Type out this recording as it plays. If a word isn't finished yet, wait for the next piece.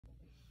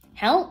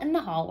Hell in the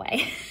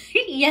Hallway.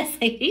 Yes,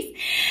 ladies.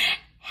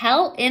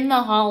 Hell in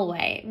the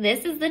Hallway.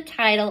 This is the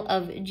title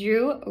of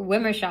Dru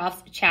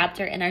Wimmershoff's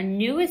chapter in our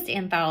newest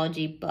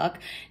anthology book,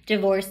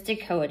 Divorce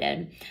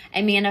Decoded,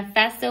 a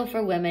manifesto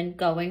for women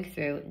going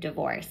through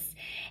divorce.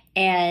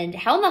 And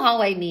hell in the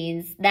hallway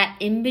means that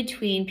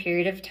in-between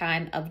period of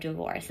time of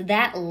divorce,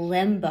 that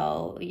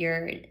limbo.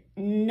 You're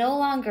no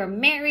longer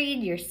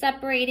married, you're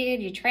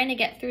separated, you're trying to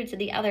get through to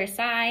the other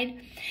side.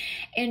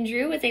 And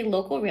Dru is a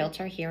local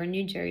realtor here in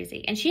New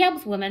Jersey, and she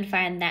helps women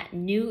find that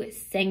new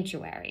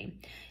sanctuary.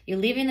 You're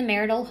leaving the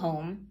marital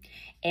home,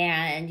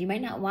 and you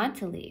might not want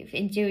to leave.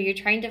 And Dru, you're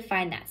trying to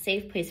find that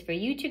safe place for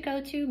you to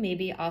go to,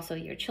 maybe also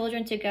your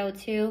children to go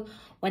to,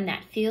 when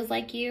that feels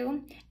like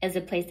you, is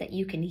a place that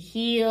you can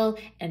heal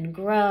and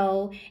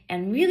grow,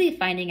 and really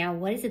finding out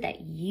what is it that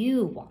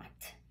you want.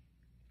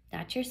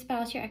 Not your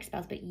spouse, your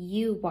ex-spouse, but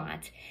you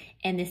want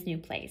in this new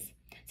place.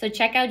 So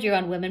check out Dru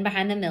on Women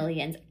Behind the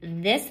Millions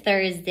this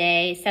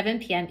Thursday, 7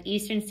 p.m.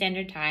 Eastern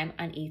Standard Time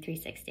on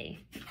E360.